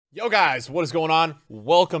Yo guys, what is going on?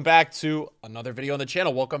 Welcome back to another video on the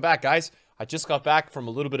channel. Welcome back, guys. I just got back from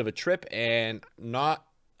a little bit of a trip and not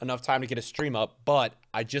enough time to get a stream up, but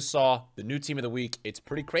I just saw the new team of the week. It's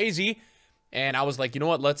pretty crazy, and I was like, you know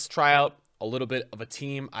what? Let's try out a little bit of a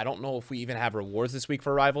team. I don't know if we even have rewards this week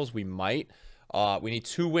for rivals. We might. We need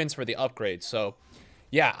 2 wins for the upgrade. So,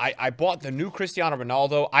 yeah, I bought the new Cristiano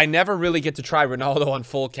Ronaldo. I never really get to try Ronaldo on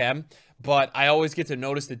full chem, but I always get to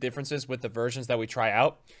notice the differences with the versions that we try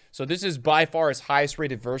out. So this is by far his highest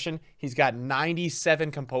rated version. He's got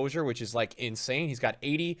 97 composure, which is like insane. He's got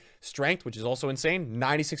 80 strength, which is also insane.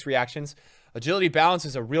 96 reactions. Agility balance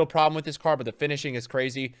is a real problem with this card, but the finishing is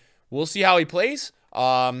crazy. We'll see how he plays.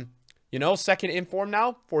 You know, second in form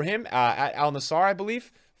now for him at Al Nassr, I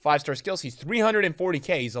believe. 5-star skills. He's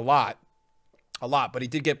 340k. He's a lot, but he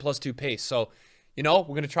did get +2 pace. So, you know,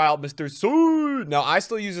 we're going to try out Mr. Sood. Now, I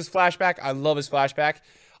still use his flashback. I love his flashback.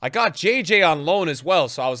 I got JJ on loan as well,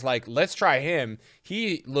 so I was like, let's try him.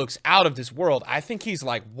 He looks out of this world. I think he's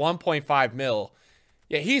like 1.5 mil.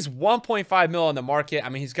 Yeah, he's 1.5 mil on the market. I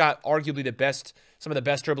mean, he's got arguably some of the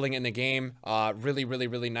best dribbling in the game.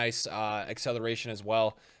 Really nice acceleration as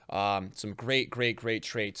well. Some great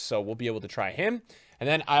traits, so we'll be able to try him. And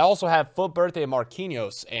then I also have foot birthday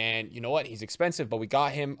Marqinhos, and you know what? He's expensive, but we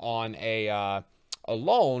got him on a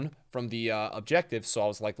loan from the objective, so I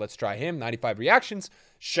was like, let's try him. 95 reactions,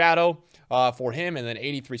 shadow for him, and then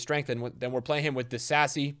 83 strength, and then we're playing him with the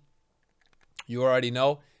sassy. You already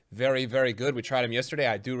know, very good. We tried him yesterday.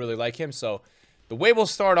 I do really like him. So the way we'll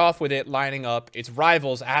start off with it lining up, it's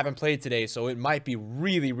rivals. I haven't played today, so it might be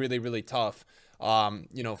really tough.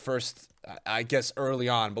 You know, first, I guess early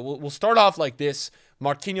on, but we'll start off like this.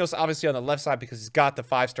 Marquinhos obviously on the left side because he's got the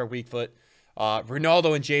 5-star weak foot.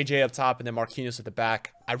 Ronaldo and JJ up top, and then Marquinhos at the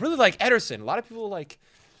back. I really like Ederson. A lot of people like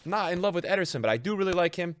not in love with Ederson, but I do really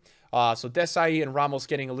like him. So Desai and Ramos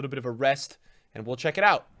getting a little bit of a rest, and we'll check it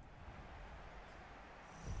out.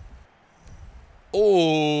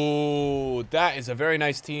 Oh, that is a very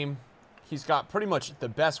nice team. He's got pretty much the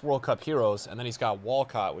best World Cup heroes, and then he's got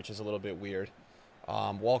Walcott, which is a little bit weird.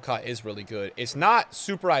 Walcott is really good. It's not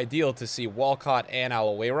super ideal to see Walcott and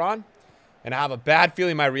Alawayron, and I have a bad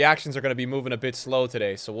feeling my reactions are going to be moving a bit slow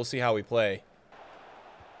today, so we'll see how we play.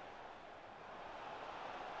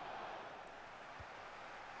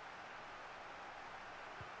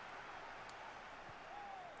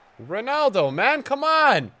 Ronaldo, man, come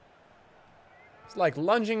on! It's like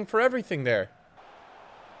lunging for everything there.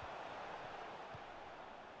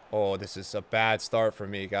 Oh, this is a bad start for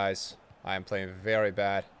me, guys. I am playing very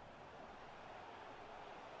bad.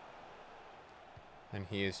 And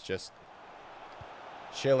he is just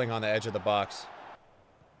chilling on the edge of the box.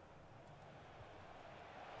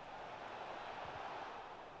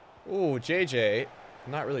 Ooh, JJ.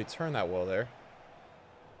 Not really turned that well there.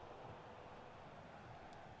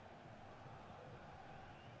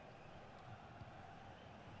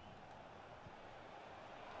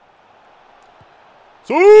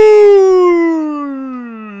 So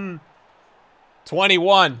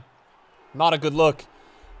 21. Not a good look.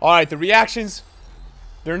 All right, the reactions,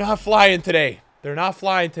 they're not flying today. They're not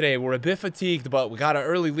flying today. We're a bit fatigued, but we got an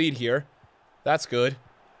early lead here. That's good.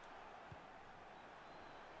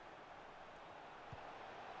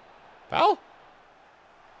 Foul?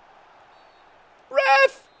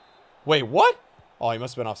 Ref! Wait, what? Oh, he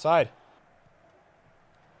must have been offside.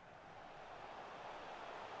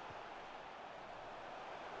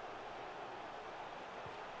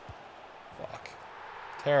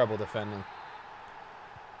 Terrible defending.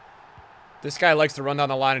 This guy likes to run down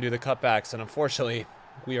the line and do the cutbacks, and unfortunately,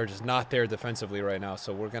 we are just not there defensively right now,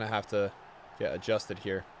 so we're going to have to get adjusted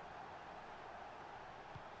here.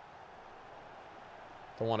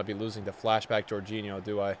 Don't want to be losing to flashback Jorginho,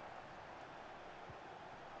 do I?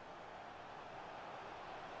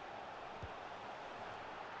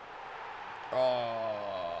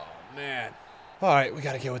 Oh, man. All right, we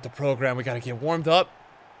got to get with the program. We got to get warmed up.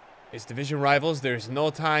 It's division rivals. There's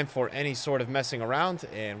no time for any sort of messing around,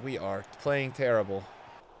 and we are playing terrible.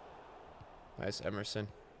 Nice, Emerson.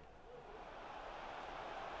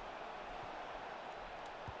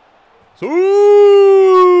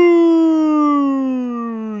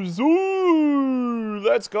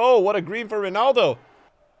 Let's go. What a green for Ronaldo.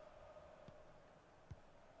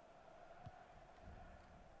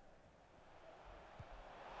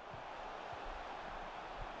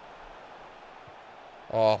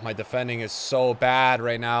 Oh, my defending is so bad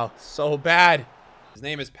right now. So bad. His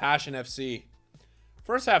name is Passion FC.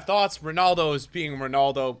 First half thoughts, Ronaldo is being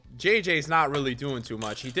Ronaldo. JJ's not really doing too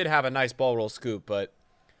much. He did have a nice ball roll scoop, but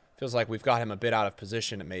feels like we've got him a bit out of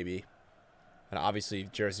position maybe. And obviously,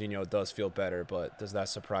 Jairzinho does feel better, but does that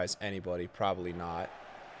surprise anybody? Probably not.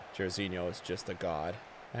 Jairzinho is just a god.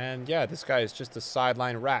 And yeah, this guy is just a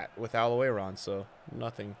sideline rat with Aloe, so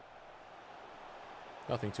nothing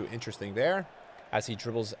too interesting there. As he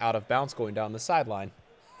dribbles out of bounds going down the sideline.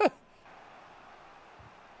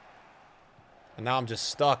 And now I'm just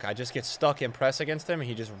stuck. I just get stuck in press against him, and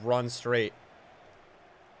he just runs straight.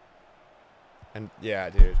 And yeah,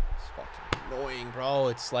 dude, it's fucking annoying, bro.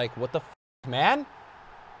 It's like, what the f, man?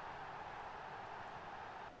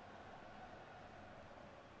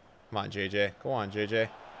 Come on, JJ. Go on, JJ.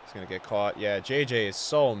 He's going to get caught. Yeah, JJ is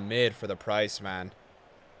so mid for the price, man.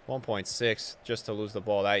 1.6 just to lose the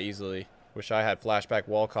ball that easily. Wish I had flashback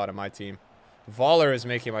Walcott in my team. Voller is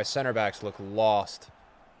making my center backs look lost.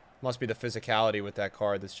 Must be the physicality with that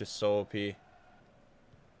card that's just so OP.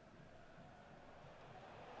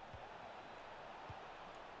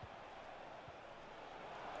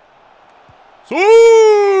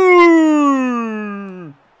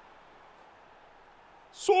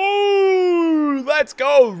 Let's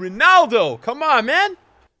go, Ronaldo. Come on, man.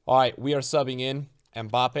 All right, we are subbing in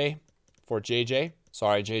Mbappe for JJ.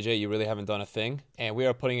 Sorry, JJ, you really haven't done a thing. And we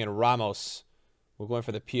are putting in Ramos. We're going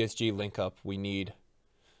for the PSG link up. We need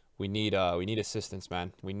assistance,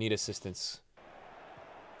 man. We need assistance.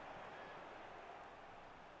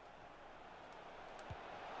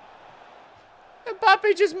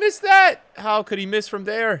 Mbappe just missed that. How could he miss from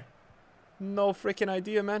there? No freaking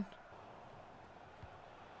idea, man.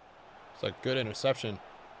 It's a good interception.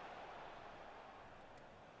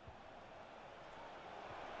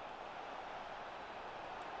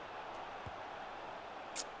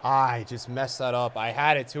 I just messed that up. I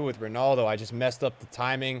had it too with Ronaldo. I just messed up the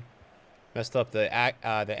timing. Messed up the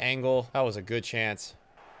angle. That was a good chance.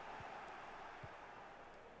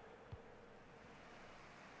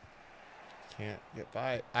 Can't get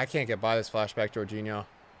by. I can't get by this flashback Jorginho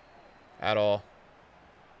at all.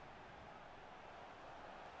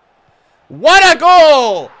 What a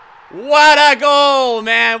goal! What a goal,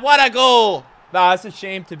 man! What a goal! Nah, it's a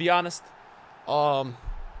shame, to be honest.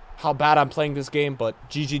 How bad I'm playing this game, but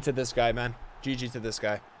GG to this guy, man. GG to this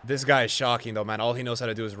guy. This guy is shocking, though, man. All he knows how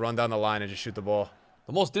to do is run down the line and just shoot the ball.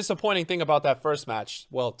 The most disappointing thing about that first match,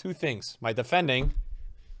 well, two things. My defending,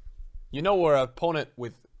 you know what an opponent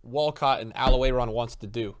with Walcott and Aloe wants to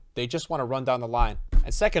do. They just want to run down the line.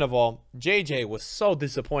 And second of all, JJ was so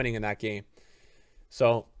disappointing in that game.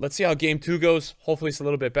 So let's see how game 2 goes. Hopefully it's a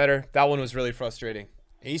little bit better. That one was really frustrating.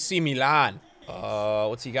 AC Milan.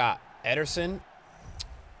 What's he got? Ederson.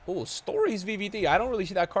 Oh, Stories VVD. I don't really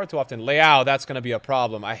see that card too often. Leao, that's going to be a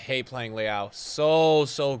problem. I hate playing Leao.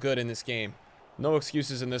 So good in this game. No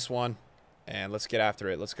excuses in this one. And let's get after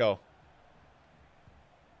it. Let's go.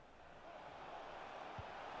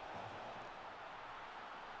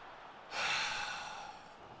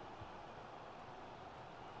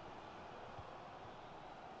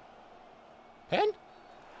 Pen? I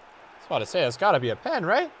was about to say, it's got to be a pen,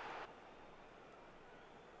 right?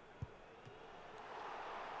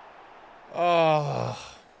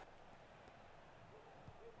 Oh.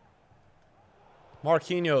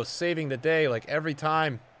 Marqinhos saving the day like every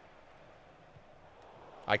time.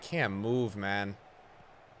 I can't move, man.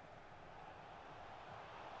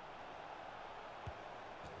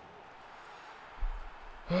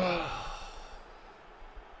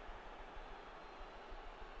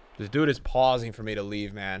 This dude is pausing for me to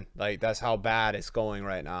leave, man. Like, that's how bad it's going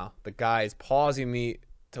right now. The guy is pausing me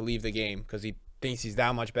to leave the game because he thinks he's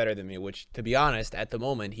that much better than me, which, to be honest, at the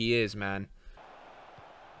moment, he is, man.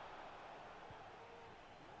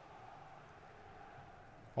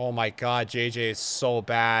 Oh, my God. JJ is so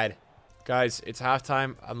bad. Guys, it's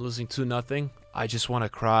halftime. I'm losing 2-0. I just want to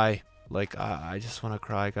cry. Like, I just want to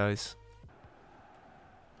cry, guys.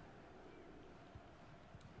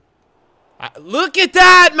 Look at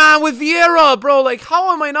that, man, with Vieira, bro. Like,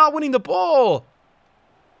 how am I not winning the ball?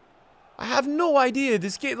 I have no idea.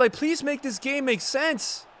 This game, like, please make this game make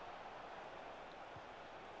sense.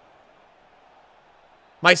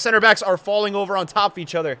 My center backs are falling over on top of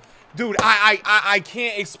each other. Dude, I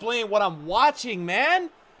can't explain what I'm watching, man.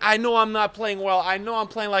 I know I'm not playing well. I know I'm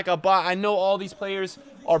playing like a bot. I know all these players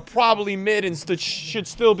are probably mid and should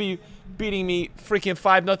still be beating me freaking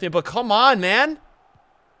 5-0. But come on, man.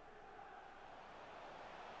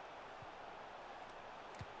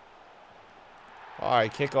 All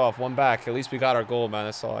right, kickoff, one back. At least we got our goal, man.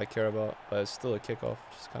 That's all I care about. But it's still a kickoff,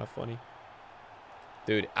 which is kind of funny.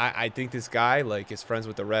 Dude, I think this guy, like, is friends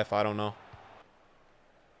with the ref. I don't know.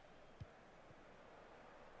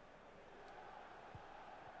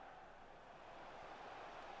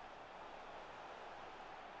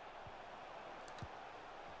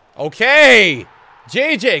 Okay.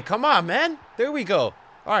 JJ, come on, man. There we go.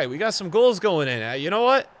 All right, we got some goals going in. You know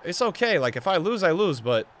what? It's okay. Like, if I lose, I lose.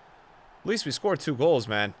 But at least we scored 2 goals,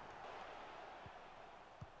 man.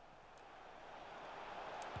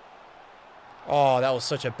 Oh, that was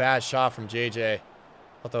such a bad shot from JJ. I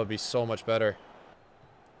thought that would be so much better.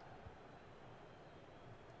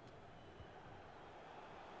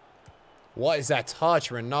 What is that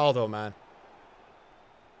touch? Ronaldo, man.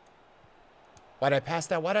 Why did I pass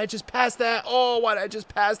that? Why did I just pass that? Oh, why did I just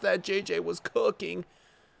pass that? JJ was cooking.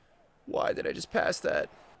 Why did I just pass that?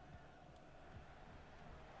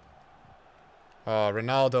 Oh,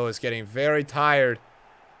 Ronaldo is getting very tired.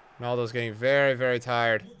 Ronaldo's getting very, very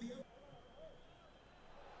tired.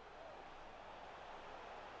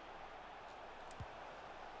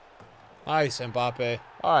 Nice, Mbappe.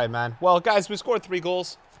 All right, man. Well, guys, we scored 3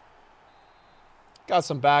 goals. Got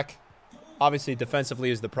some back. Obviously, defensively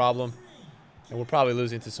is the problem. And we're probably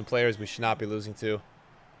losing to some players we should not be losing to.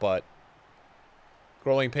 But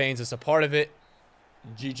growing pains is a part of it.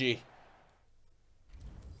 GG.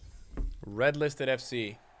 Red listed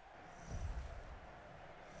FC.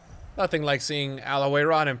 Nothing like seeing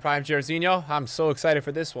Alajueron and Prime Jairzinho. I'm so excited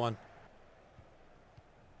for this one.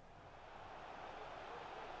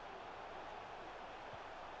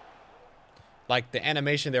 Like, the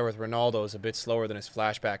animation there with Ronaldo is a bit slower than his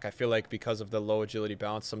flashback. I feel like because of the low agility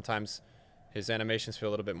bounce, sometimes his animations feel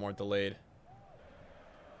a little bit more delayed.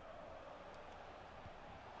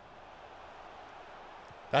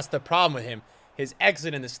 That's the problem with him. His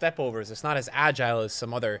exit and the step overs, it's not as agile as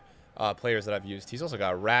some other players that I've used. He's also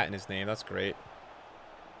got Rat in his name. That's great.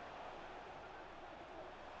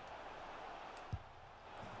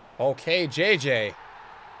 Okay, JJ.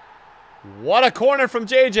 What a corner from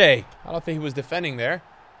JJ. I don't think he was defending there,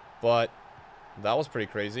 but that was pretty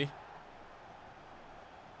crazy.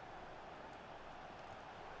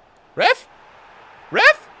 Ref?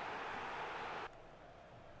 Ref?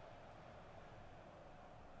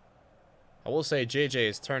 I will say JJ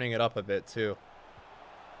is turning it up a bit too.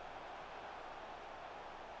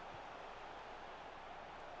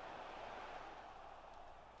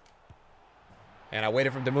 And I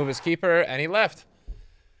waited for him to move his keeper, and he left.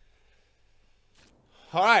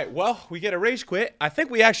 All right, well, we get a rage quit. I think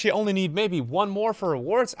we actually only need maybe 1 more for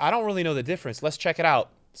rewards. I don't really know the difference. Let's check it out.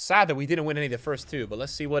 Sad that we didn't win any of the first 2, but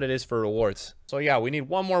let's see what it is for rewards. So, yeah, we need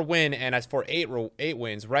 1 more win, and as for 8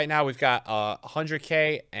 wins, right now we've got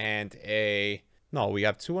 100K and a... No, we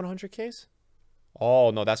have 2 100Ks?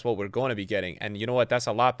 Oh, no, that's what we're going to be getting. And you know what? That's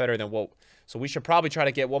a lot better than what... So we should probably try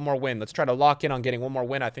to get 1 more win. Let's try to lock in on getting 1 more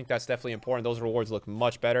win. I think that's definitely important. Those rewards look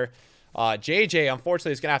much better. JJ,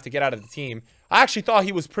 unfortunately, is going to have to get out of the team. I actually thought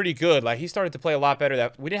he was pretty good. Like, he started to play a lot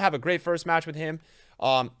better. We didn't have a great first match with him.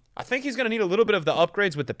 I think he's going to need a little bit of the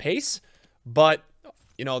upgrades with the pace. But,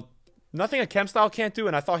 you know, nothing a chem style can't do.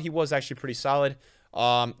 And I thought he was actually pretty solid.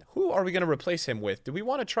 Who are we going to replace him with? Do we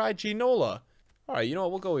want to try Ginola? All right, you know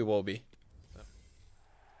what? We'll go Iwobi.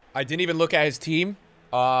 I didn't even look at his team.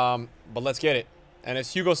 But let's get it. And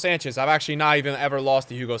it's Hugo Sanchez. I've actually not even ever lost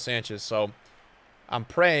to Hugo Sanchez. So I'm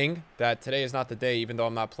praying that today is not the day, even though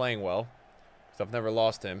I'm not playing well. Because I've never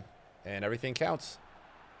lost him. And everything counts.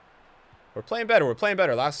 We're playing better. We're playing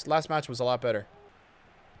better. Last match was a lot better.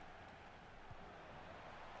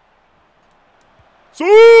 So,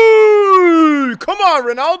 come on,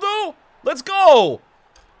 Ronaldo. Let's go.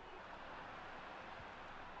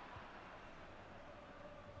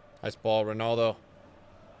 Nice ball, Ronaldo.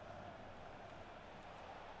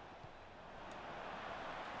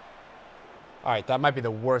 All right, that might be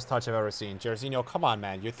the worst touch I've ever seen. Jairzinho, come on,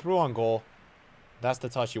 man. You're through on goal. That's the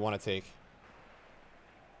touch you want to take.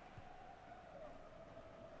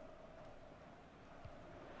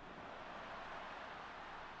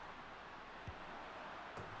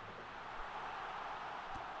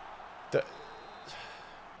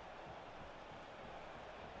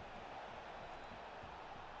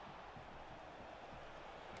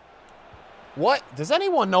 What? Does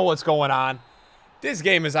anyone know what's going on? This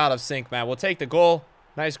game is out of sync, man. We'll take the goal.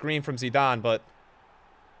 Nice green from Zidane, but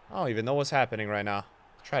I don't even know what's happening right now.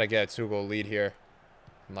 Try to get a 2-goal lead here.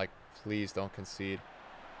 I'm like, please don't concede.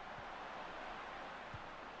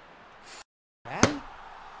 Man.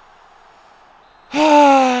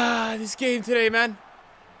 This game today, man.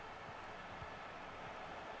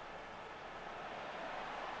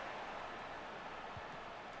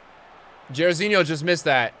 Jairzinho just missed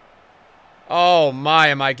that. Oh my,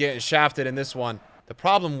 am I getting shafted in this one. The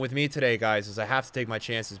problem with me today, guys, is I have to take my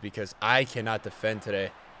chances because I cannot defend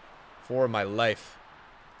today. For my life.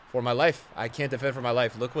 For my life. I can't defend for my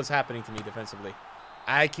life. Look what's happening to me defensively.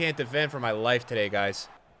 I can't defend for my life today, guys.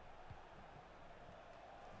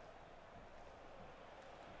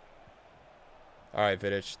 All right,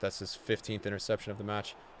 Vidic. That's his 15th interception of the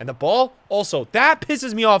match. And the ball, also, that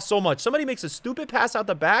pisses me off so much. Somebody makes a stupid pass out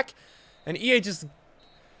the back, and EA just...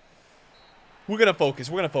 We're going to focus.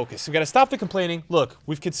 We're going to focus. We got to stop the complaining. Look,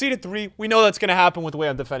 we've conceded 3. We know that's going to happen with the way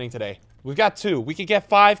I'm defending today. We've got 2. We could get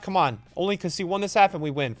 5. Come on. Only concede 1 this half, and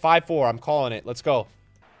we win. 5-4. I'm calling it. Let's go.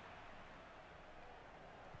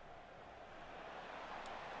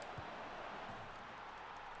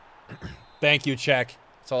 Thank you, Czech.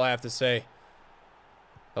 That's all I have to say.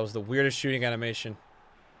 That was the weirdest shooting animation.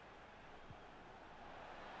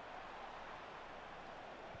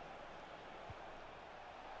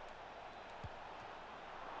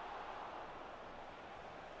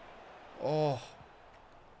 Oh.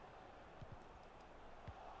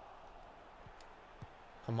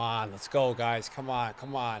 Come on. Let's go, guys. Come on.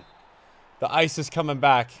 Come on. The ice is coming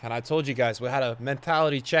back. And I told you guys, we had a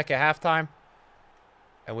mentality check at halftime.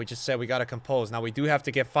 And we just said we got to compose. Now, we do have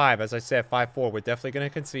to get 5. As I said, 5-4. We're definitely going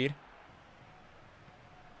to concede.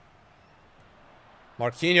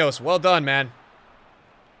 Marquinhos. Well done, man.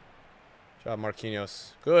 Good job,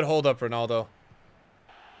 Marquinhos. Good hold up, Ronaldo.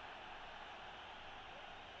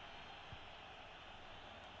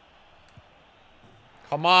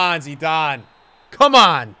 Come on, Zidane. Come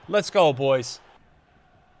on. Let's go, boys.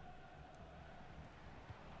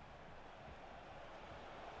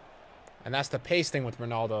 And that's the pace thing with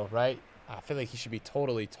Ronaldo, right? I feel like he should be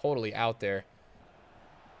totally, totally out there.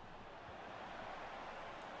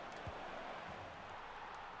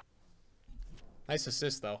 Nice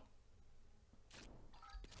assist, though.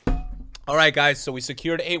 All right, guys. So we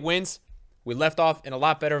secured 8 wins. We left off in a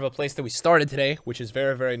lot better of a place than we started today, which is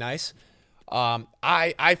very, very nice.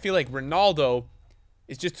 I feel like Ronaldo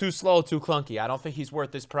is just too slow, too clunky. I don't think he's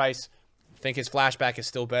worth this price. I think his flashback is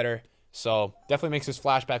still better. So, definitely makes his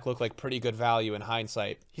flashback look like pretty good value in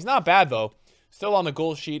hindsight. He's not bad, though. Still on the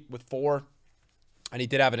goal sheet with 4. And he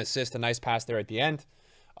did have an assist, a nice pass there at the end.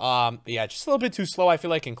 Yeah, just a little bit too slow, I feel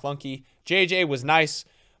like, and clunky. JJ was nice.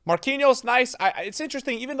 Marquinhos, nice. It's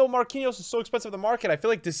interesting, even though Marquinhos is so expensive in the market, I feel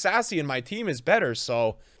like Disassi in my team is better.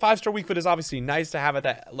 So, 5-star weak foot is obviously nice to have at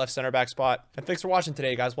that left center back spot. And thanks for watching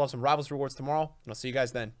today, guys. We'll have some Rivals rewards tomorrow. And I'll see you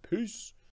guys then. Peace.